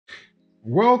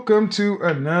Welcome to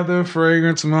another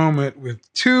fragrance moment with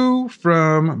two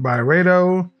from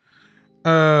Byredo.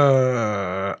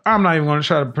 I'm not even going to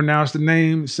try to pronounce the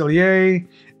name. Cellier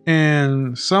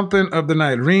and something of the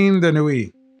night. Reine de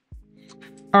Nuit.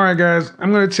 All right, guys.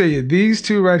 I'm going to tell you these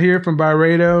two right here from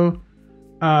Byredo.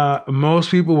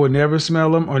 Most people will never smell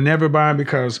them or never buy them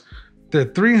because they're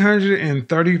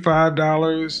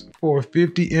 $335 for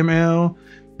 50 ml.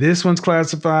 This one's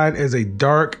classified as a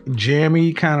dark,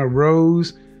 jammy kind of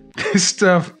rose. This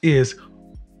stuff is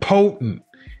potent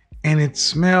and it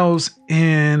smells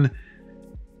incredible.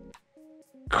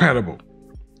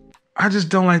 I just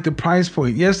don't like the price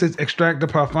point. Yes, it's extract de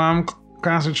parfum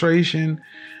concentration,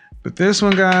 but this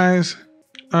one, guys,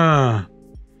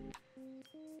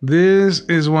 this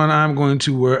is one I'm going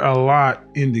to wear a lot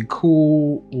in the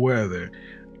cool weather.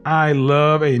 I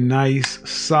love a nice,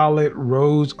 solid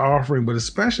rose offering, but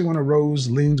especially when a rose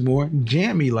leans more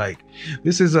jammy-like.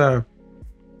 This is if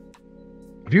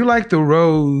you like the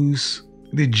rose,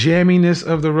 the jamminess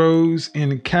of the rose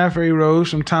in Cafe Rose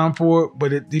from Tom Ford,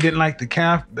 but you didn't like the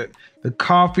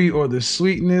coffee or the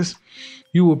sweetness,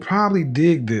 you will probably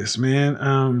dig this,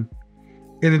 man.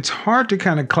 And it's hard to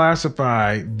kind of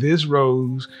classify this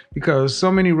rose because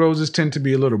so many roses tend to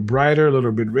be a little brighter, a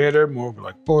little bit redder, more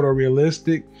like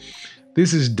photorealistic.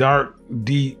 This is dark,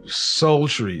 deep,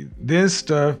 sultry. This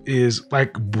stuff is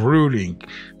like brooding.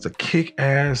 It's a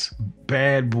kick-ass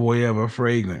bad boy of a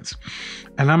fragrance.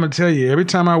 And I'm going to tell you, every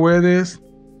time I wear this,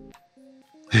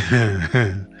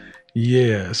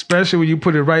 yeah, especially when you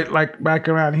put it right like back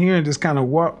around here and just kind of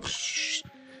walk,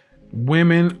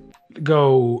 women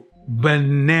go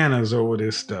bananas over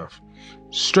this stuff.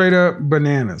 Straight up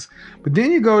bananas. But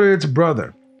then you go to its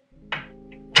brother,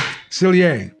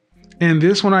 Cellier. And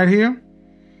this one right here,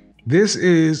 this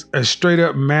is a straight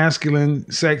up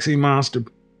masculine, sexy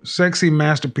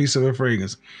masterpiece of a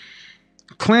fragrance.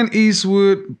 Clint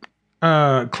Eastwood,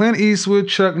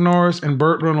 Chuck Norris, and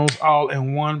Burt Reynolds all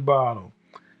in one bottle.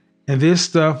 And this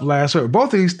stuff lasts for,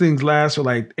 both of these things last for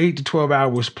like 8 to 12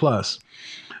 hours plus.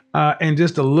 And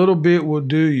just a little bit will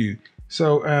do you.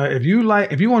 So if you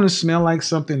want to smell like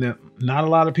something that not a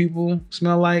lot of people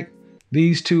smell like,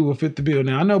 these two will fit the bill.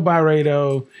 Now I know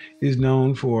Byredo is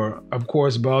known for, of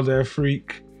course, Balzac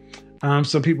Freak.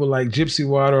 Some people like Gypsy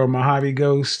Water or Mojave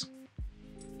Ghost.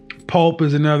 Pulp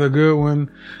is another good one.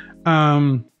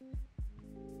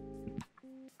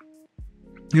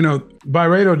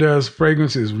 Byredo does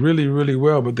fragrances really, really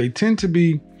well, but they tend to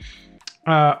be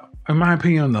in my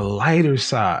opinion, on the lighter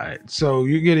side. So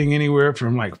you're getting anywhere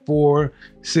from like 4,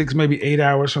 6, maybe 8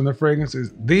 hours from the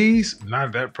fragrances. These,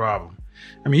 not that problem.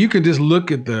 I mean, you can just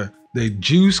look at the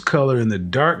juice color and the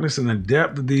darkness and the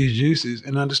depth of these juices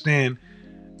and understand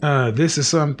this is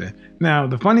something. Now,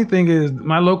 the funny thing is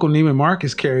my local Neiman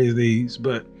Marcus carries these,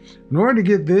 but in order to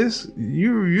get this,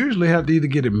 you usually have to either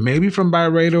get it maybe from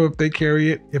Byredo if they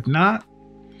carry it. If not,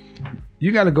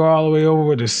 you got to go all the way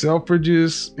over to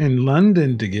Selfridges in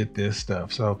London to get this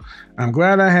stuff. So I'm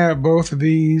glad I have both of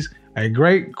these. A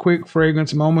great quick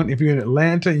fragrance moment. If you're in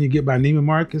Atlanta and you get by Neiman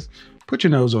Marcus, put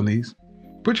your nose on these.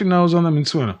 Put your nose on them and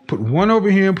swim them. Put one over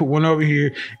here and put one over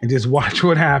here and just watch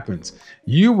what happens.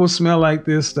 You will smell like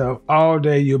this stuff all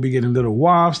day. You'll be getting little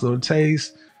wafts, little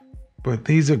tastes. But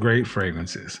these are great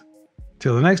fragrances.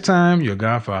 Till the next time, your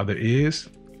Godfather is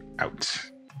out.